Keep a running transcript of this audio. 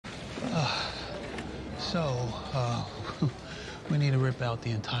So, we need to rip out the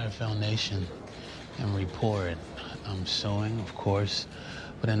entire foundation and re-pour it. I'm suing, of course,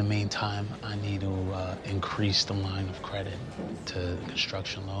 but in the meantime, I need to increase the line of credit to the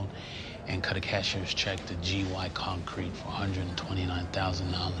construction loan and cut a cashier's check to GY Concrete for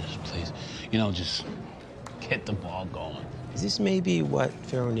 $129,000, please. You know, just get the ball going. Is this maybe what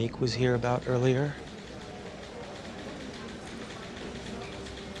Veronique was here about earlier?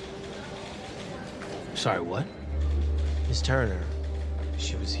 Sorry, what? Miss Turner.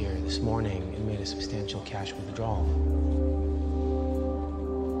 She was here this morning and made a substantial cash withdrawal.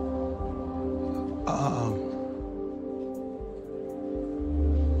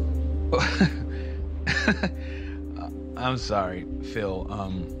 I'm sorry, Phil.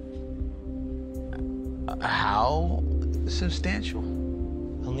 How substantial?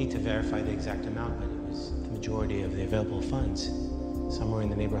 I'll need to verify the exact amount, but it was the majority of the available funds. Somewhere in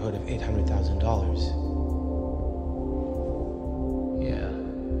the neighborhood of $800,000.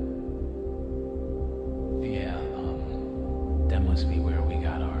 That must be where we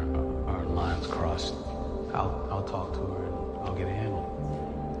got our lines crossed. I'll talk to her and I'll get it handled.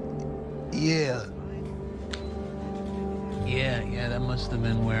 Yeah, that must have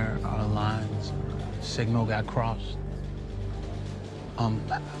been where our lines, signal got crossed.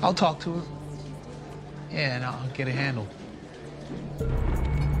 I'll talk to her. Yeah, and I'll get it handled.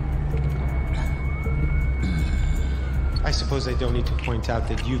 I suppose I don't need to point out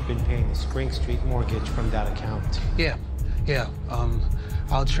that you've been paying the Spring Street mortgage from that account. Yeah.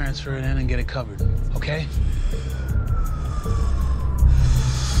 I'll transfer it in and get it covered, okay?